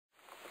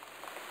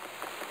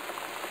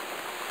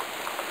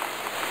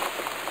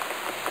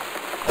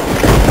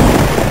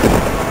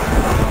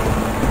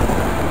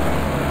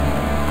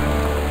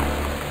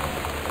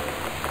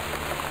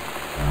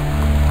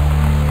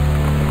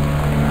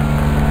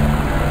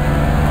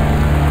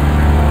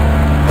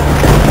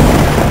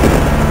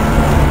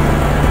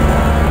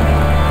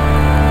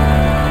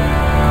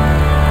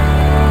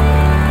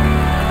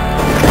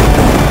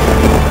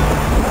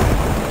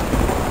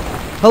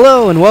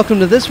Hello and welcome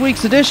to this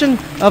week's edition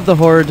of the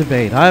Horror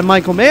Debate. I'm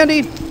Michael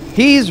Mandy.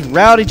 He's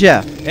Rowdy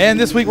Jeff. And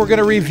this week we're going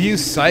to review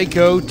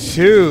Psycho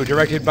 2,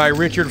 directed by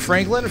Richard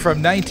Franklin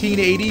from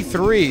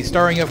 1983,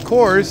 starring, of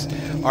course,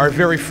 our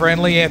very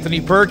friendly Anthony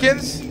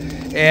Perkins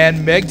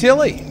and Meg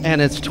Tilly.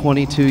 And it's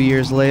 22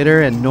 years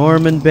later, and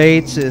Norman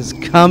Bates is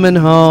coming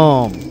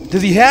home.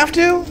 Does he have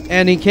to?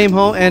 And he came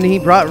home, and he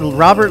brought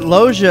Robert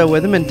Loggia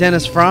with him and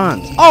Dennis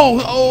Franz.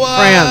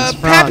 Franz.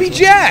 Pappy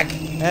Jack.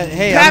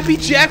 Hey, Pappy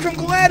Jack from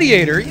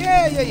Gladiator.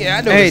 Yeah,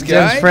 I know this guy.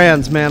 Dennis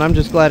Franz, man, I'm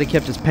just glad he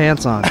kept his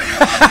pants on.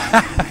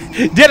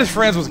 Dennis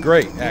Franz was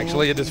great,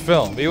 actually, in this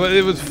film. He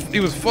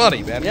was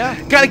funny, man. Yeah.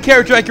 Kind of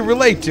character I can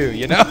relate to,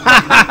 you know?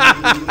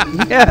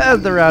 Yeah,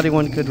 the Rowdy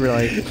one could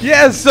relate.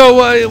 Yeah,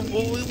 so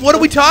what are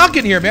we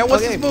talking here, man?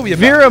 What's this movie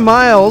about? Vera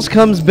Miles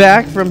comes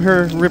back from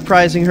her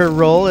reprising her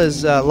role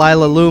as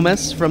Lila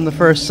Loomis from the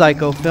first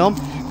Psycho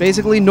film.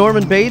 Basically,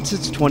 Norman Bates,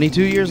 it's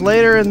 22 years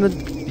later, and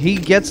he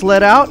gets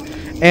let out,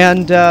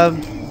 and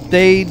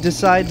they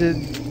decide to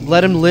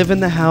let him live in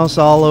the house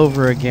all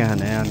over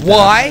again. And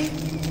why?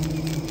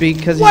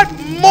 Because what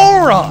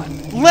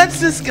moron lets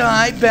this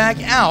guy back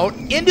out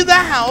into the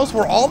house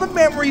where all the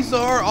memories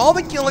are, all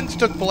the killings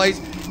took place?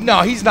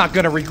 No, he's not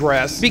going to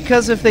regress.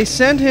 Because if they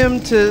send him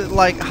to,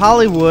 like,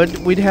 Hollywood,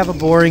 we'd have a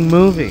boring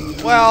movie.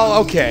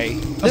 Well,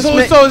 okay. So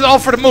it's all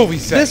for the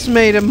movie's sake. This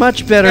made a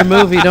much better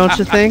movie, don't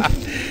you think?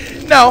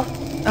 No.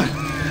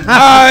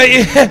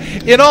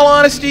 In all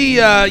honesty,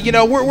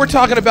 we're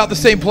talking about the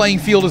same playing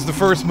field as the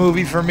first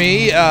movie for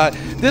me.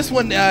 This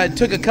one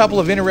took a couple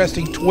of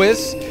interesting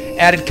twists,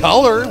 added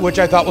color, which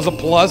I thought was a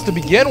plus to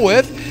begin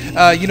with.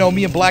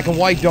 Me and black and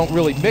white don't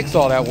really mix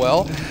all that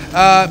well.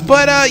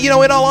 But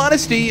in all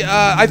honesty,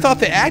 I thought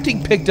the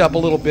acting picked up a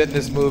little bit in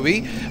this movie.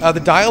 The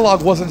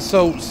dialogue wasn't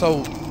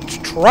so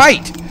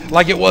trite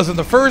like it was in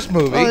the first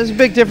movie. Well, there's a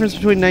big difference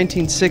between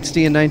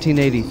 1960 and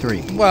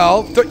 1983.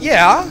 Well,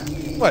 yeah.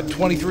 What,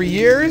 23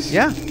 years?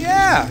 Yeah.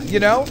 Yeah,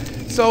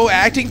 So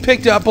acting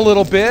picked up a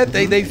little bit.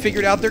 They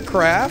figured out their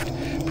craft.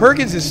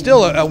 Perkins is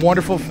still a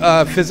wonderful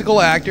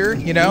physical actor,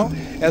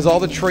 has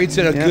all the traits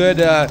that a good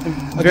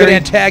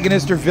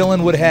antagonist or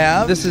villain would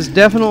have. This is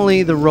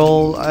definitely the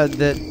role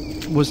that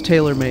was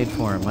tailor-made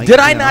for him. Did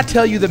I not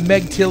tell you that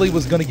Meg Tilly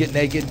was going to get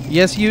naked?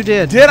 Yes, you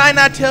did. Did I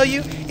not tell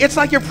you? It's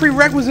like your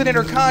prerequisite in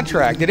her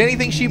contract that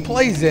anything she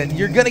plays in,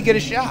 you're going to get a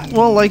shot.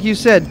 Well, like you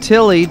said,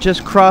 Tilly,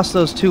 just cross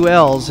those two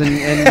L's and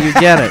you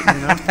get it.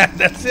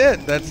 That's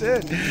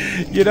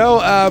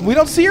it. We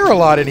don't see her a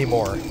lot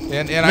anymore.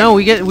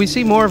 We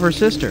see more of her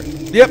sister.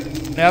 Yep,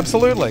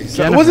 absolutely.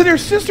 So, Jennifer. was it her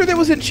sister that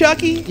was in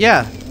Chucky?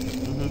 Yeah.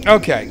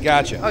 Okay,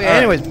 gotcha. Okay,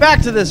 anyways,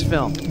 back to this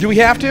film. Do we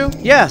have to?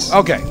 Yes.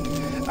 Okay.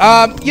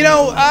 Not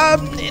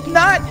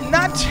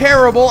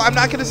terrible. I'm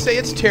not going to say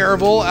it's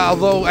terrible,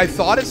 although I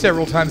thought it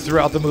several times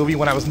throughout the movie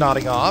when I was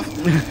nodding off.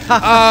 The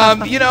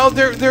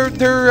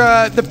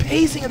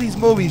pacing of these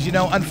movies,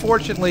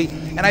 unfortunately,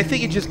 and I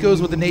think it just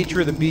goes with the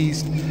nature of the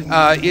beast.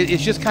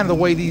 It's just kind of the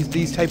way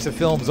these types of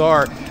films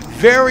are.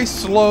 Very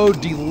slow,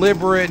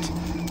 deliberate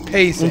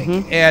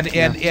pacing. And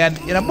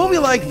in a movie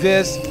like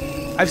this,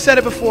 I've said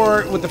it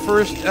before with the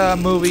first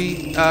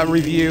movie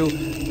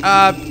review,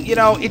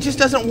 it just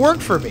doesn't work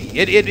for me.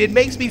 It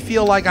makes me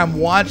feel like I'm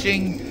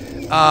watching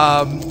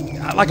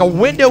like a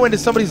window into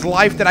somebody's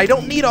life that I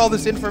don't need all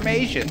this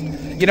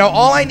information.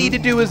 All I need to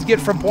do is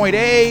get from point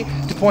A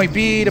to point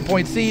B to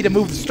point C to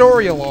move the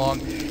story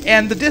along.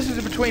 And the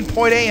distance between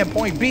point A and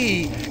point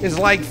B is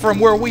like from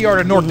where we are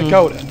to North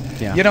Dakota.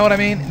 Yeah. You know what I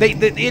mean?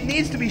 It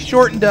needs to be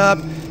shortened up,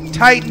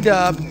 tightened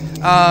up.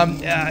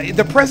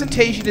 The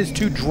presentation is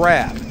too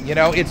drab.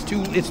 It's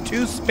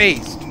too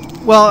spaced.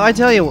 Well, I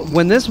tell you,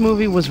 when this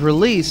movie was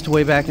released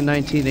way back in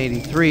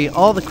 1983,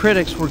 all the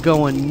critics were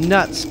going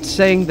nuts,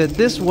 saying that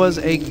this was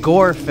a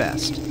gore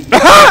fest.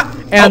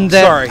 And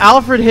that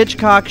Alfred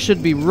Hitchcock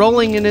should be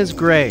rolling in his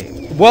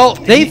grave. Well,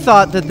 they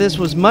thought that this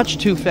was much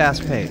too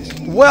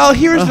fast-paced. Well,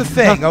 here's the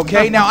thing,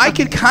 okay? Now, I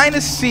could kind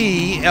of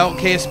see,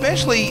 okay,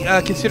 especially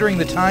considering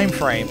the time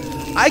frame,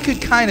 I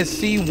could kind of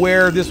see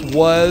where this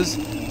was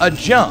a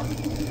jump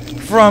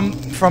from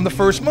the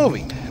first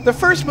movie. The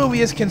first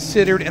movie is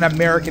considered an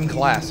American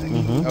classic,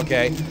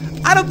 okay?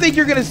 I don't think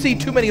you're going to see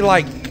too many,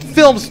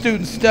 film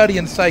students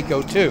studying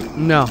Psycho 2.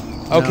 No.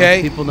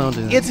 Okay? No, people don't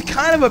do that. It's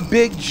kind of a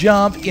big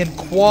jump in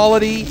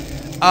quality.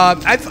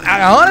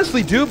 I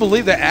honestly do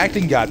believe the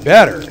acting got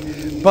better,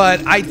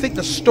 but I think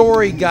the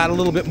story got a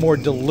little bit more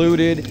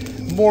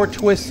diluted, more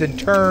twists and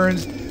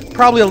turns,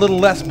 probably a little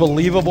less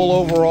believable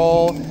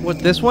overall. What,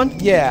 this one?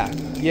 Yeah.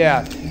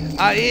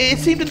 It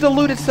seemed to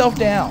dilute itself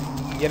down.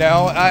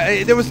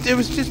 There was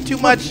just too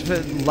much.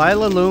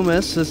 Lila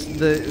Loomis is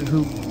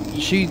who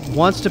she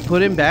wants to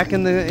put him back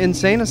in the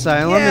insane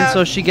asylum, and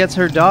so she gets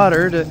her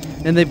daughter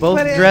and they both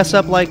dress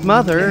up like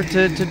mother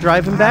to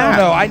drive him back. I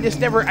don't know. I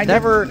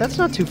never. That's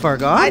not too far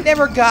gone. I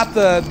never got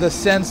the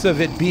sense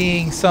of it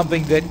being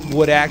something that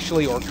would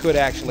actually or could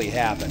actually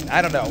happen.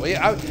 I don't know.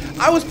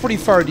 I was pretty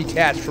far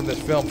detached from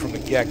this film from the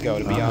get-go,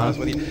 to be honest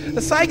with you.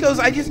 The Psychos,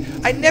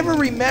 I never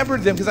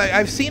remembered them because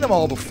I've seen them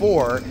all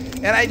before.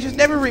 and I just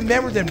never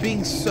remembered them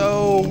being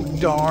so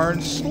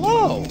darn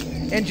slow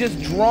and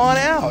just drawn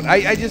out.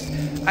 I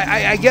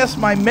guess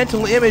my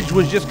mental image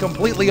was just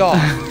completely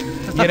off,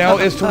 you know,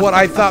 as to what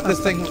I thought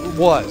this thing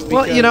was.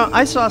 Well, you know,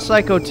 I saw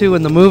Psycho 2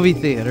 in the movie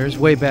theaters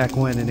way back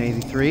when in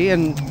 '83,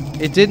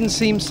 and it didn't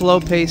seem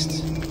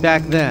slow-paced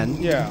back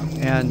then. Yeah.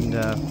 And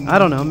I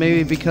don't know,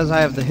 maybe because I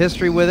have the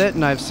history with it,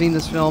 and I've seen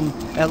this film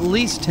at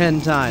least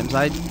 10 times.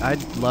 I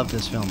love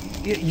this film.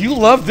 You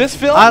love this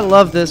film? I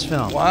love this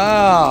film.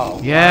 Wow.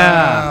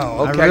 Yeah.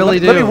 Wow. Okay. I really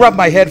do. Let me rub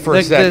my head for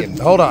a second.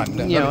 Hold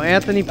on. You know,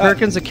 Anthony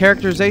Perkins, the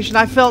characterization,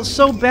 I felt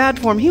so bad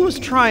for him. He was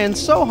trying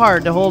so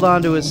hard to hold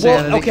on to his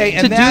sanity,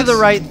 to do the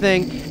right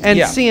thing,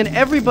 and seeing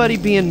everybody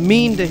being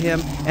mean to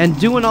him and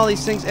doing all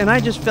these things, and I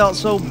just felt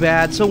so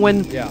bad. So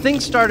when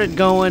things started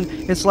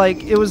going, it's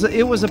like it was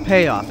a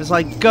payoff. It's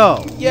like,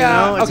 go.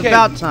 Yeah. You know, it's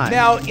about time.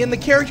 Now, in the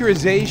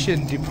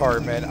characterization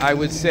department, I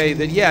would say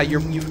that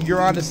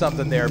you're onto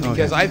something there,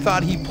 because I thought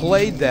he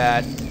played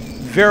that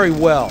very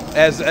well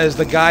as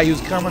the guy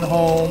who's coming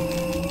home.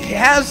 He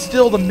has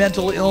still the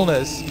mental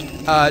illness,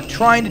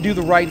 trying to do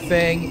the right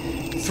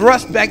thing,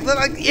 thrust back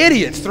like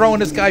idiots, throwing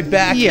this guy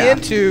back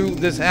into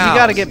this house. You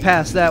got to get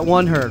past that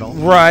one hurdle,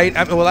 right?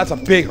 I mean, well, that's a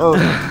big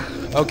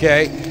hurdle.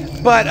 Okay,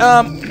 but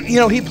you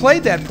know, he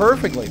played that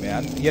perfectly,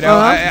 man. You know,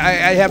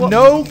 I have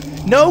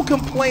no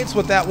complaints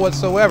with that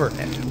whatsoever.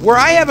 Where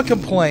I have a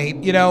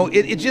complaint, you know,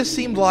 it just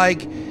seemed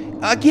like,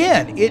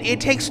 again, it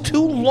takes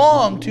too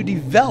long to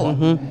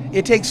develop.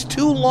 It takes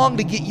too long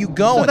to get you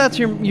going. So that's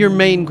your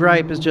main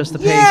gripe, is just the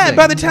pacing. Yeah,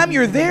 by the time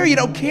you're there, you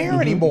don't care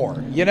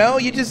anymore. You know,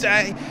 you just,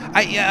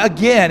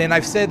 again, and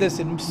I've said this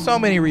in so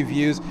many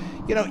reviews,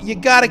 you know, you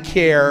gotta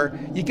care.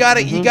 You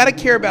gotta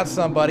care about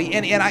somebody.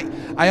 And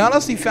I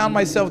honestly found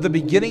myself at the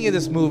beginning of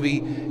this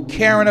movie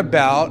caring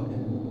about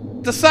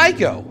the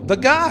psycho, the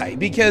guy,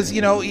 because,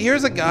 you know,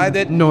 here's a guy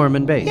that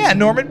Norman Bates. Yeah,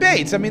 Norman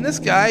Bates. I mean, this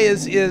guy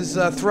is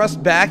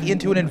thrust back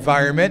into an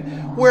environment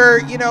where,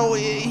 you know,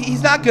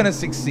 he's not going to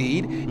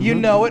succeed. You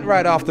know it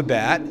right off the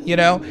bat, you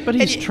know. But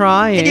he's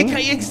trying.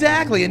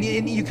 Exactly, and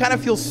you kind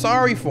of feel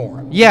sorry for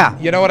him. Yeah.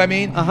 You know what I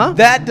mean?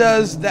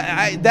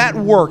 That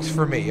works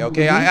for me.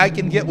 Okay, I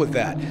can get with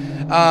that.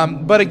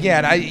 But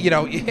again,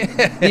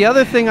 the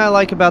other thing I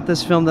like about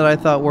this film that I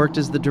thought worked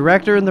is the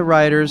director and the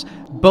writers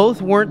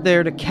both weren't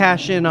there to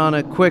cash in on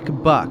a quick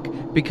buck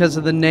because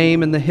of the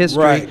name and the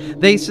history. Right.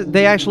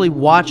 They actually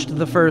watched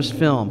the first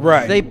film.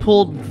 Right. They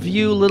pulled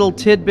few little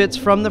tidbits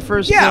from the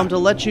first film to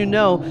let you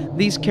know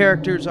these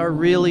characters are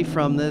really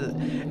from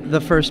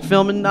the first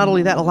film. And not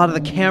only that, a lot of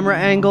the camera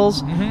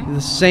angles,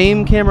 the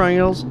same camera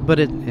angles, but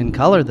in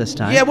color this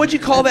time. Yeah, what'd you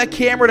call that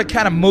camera that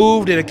kind of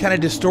moved and it kind of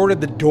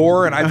distorted the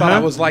door? And I thought I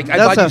was like, I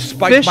thought you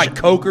spiked my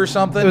Coke or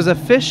something. It was a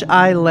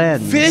fish-eye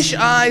lens.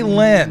 Fish-eye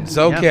lens.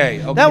 Okay.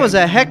 Yep. Okay. That was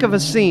a heck of a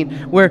scene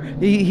where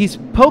he's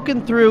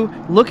poking through,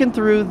 looking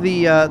through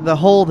the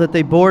hole that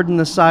they bored in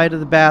the side of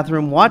the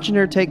bathroom, watching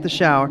her take the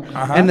shower,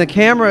 and the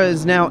camera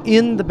is now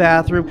in the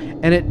bathroom,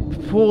 and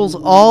it pulls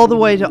all the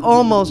way to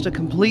almost a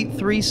complete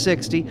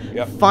 360.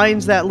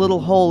 Finds that little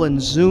hole and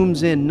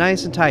zooms in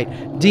nice and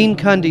tight. Dean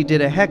Cundy did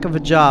a heck of a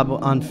job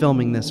on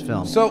filming this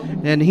film.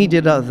 And he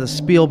did the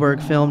Spielberg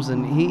films,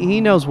 and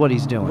he knows what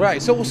he's doing. Right.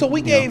 So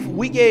we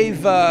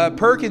gave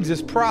Perkins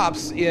his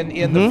props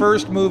in the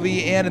first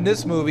movie and in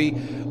this movie.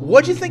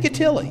 What'd you think of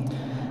Tilly?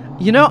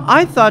 You know,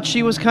 I thought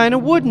she was kind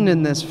of wooden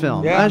in this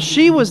film. Yeah.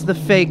 She was the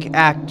fake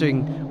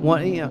acting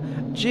one. You know,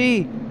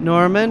 gee,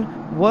 Norman,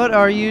 what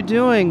are you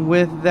doing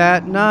with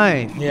that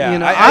knife? Yeah, you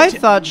know, I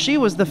thought she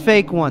was the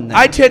fake one there.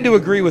 I tend to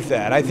agree with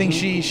that. I think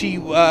she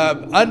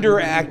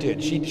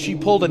underacted. She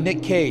pulled a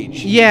Nick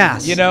Cage.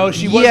 Yes. You know,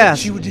 she wasn't.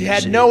 She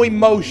had no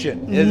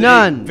emotion.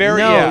 None.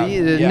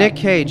 Nick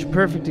Cage,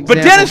 perfect example.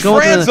 But Dennis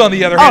Franz, on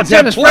the other hand,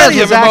 had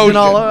plenty of emotion.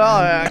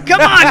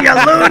 Come on, you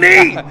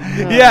loony!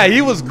 Yeah,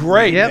 he was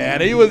great,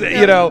 man. He was,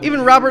 you know.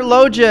 Even Robert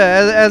Loggia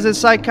as a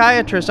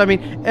psychiatrist. I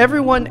mean,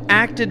 everyone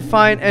acted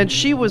fine, and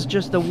she was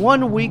just the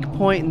one weak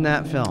point in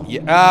that film.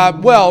 Yeah,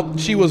 well,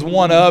 she was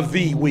one of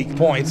the weak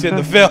points in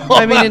the film.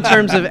 I mean, in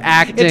terms of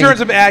acting. In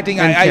terms of acting,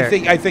 I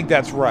think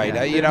that's right.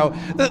 Yeah, you know,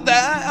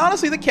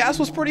 honestly, the cast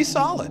was pretty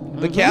solid.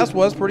 The cast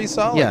was pretty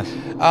solid. Yes.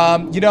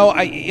 You know,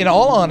 in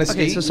all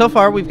honesty. Okay, so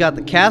far we've got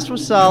the cast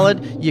was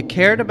solid. You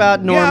cared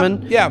about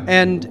Norman. Yeah.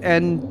 And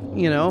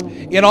you know.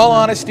 In all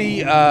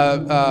honesty,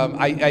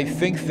 I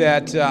think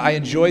that I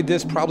enjoyed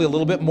this probably a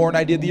little bit more than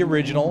I did the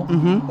original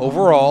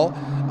overall.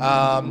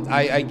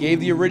 I gave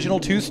the original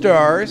 2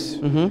 stars.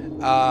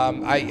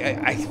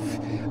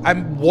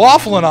 I'm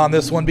waffling on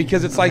this one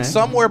because it's like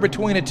somewhere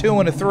between a 2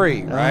 and a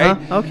 3,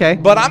 right? Okay.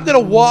 But I'm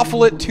going to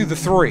waffle it to the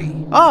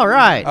 3. All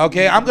right.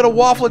 Okay, I'm going to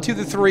waffle it to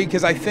the 3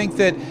 because I think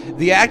that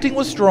the acting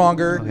was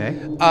stronger,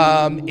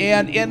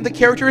 and the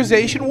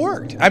characterization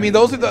worked. I mean,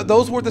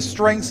 those were the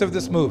strengths of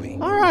this movie.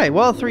 All right.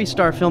 Well, a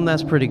 3-star film,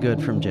 that's pretty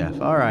good from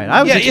Jeff. All right.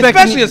 I was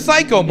especially a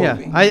Psycho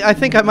movie. Yeah, I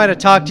think I might have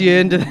talked you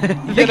into that.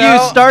 I think you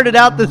started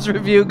out this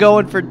review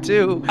going for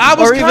 2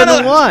 or even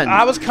a 1.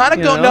 I was kind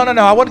of going. No.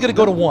 I wasn't going to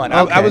go to 1.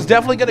 I was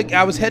definitely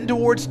I was heading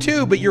towards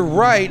 2, but you're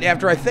right.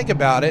 After I think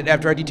about it,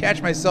 after I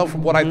detach myself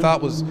from what I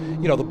thought was,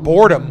 the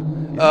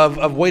boredom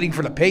of waiting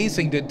for the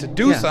pacing to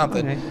do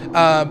something,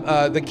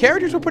 the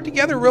characters were put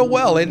together real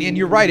well, and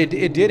you're right.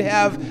 It did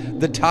have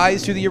the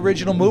ties to the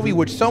original movie,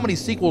 which so many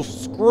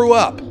sequels screw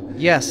up.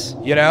 Yes.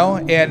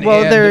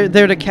 They're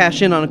there to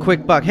cash in on a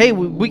quick buck. Hey,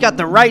 we got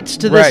the rights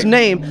to this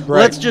name.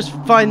 Right. Let's just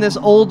find this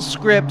old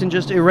script and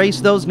just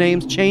erase those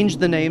names, change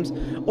the names,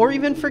 or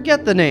even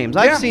forget the names.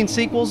 I've seen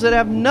sequels that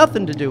have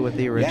nothing to do with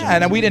the original. Yeah,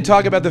 and we didn't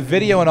talk about the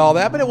video and all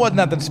that, but it wasn't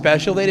nothing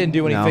special. They didn't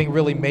do anything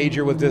really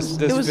major with this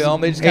film.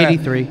 They just kind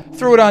of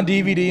threw it on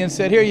DVD and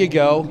said, "Here you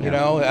go."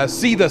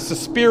 See the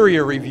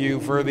Suspiria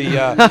review for the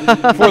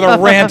for the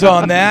rant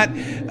on that.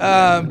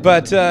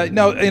 But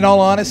no, in all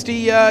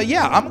honesty,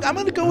 I'm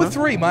going to go with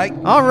 3, Mike.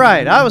 All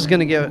right, I was going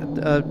to give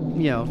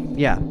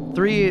it,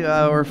 3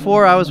 or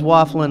 4. I was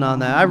waffling on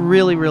that. I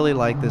really, really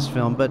like this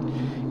film, but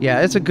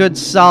yeah, it's a good,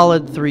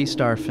 solid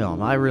 3-star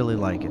film. I really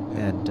like it,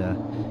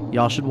 and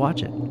y'all should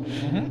watch it.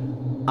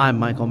 I'm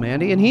Michael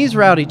Mandy, and he's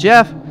Rowdy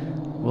Jeff.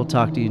 We'll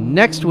talk to you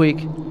next week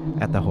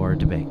at the Horror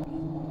Debate.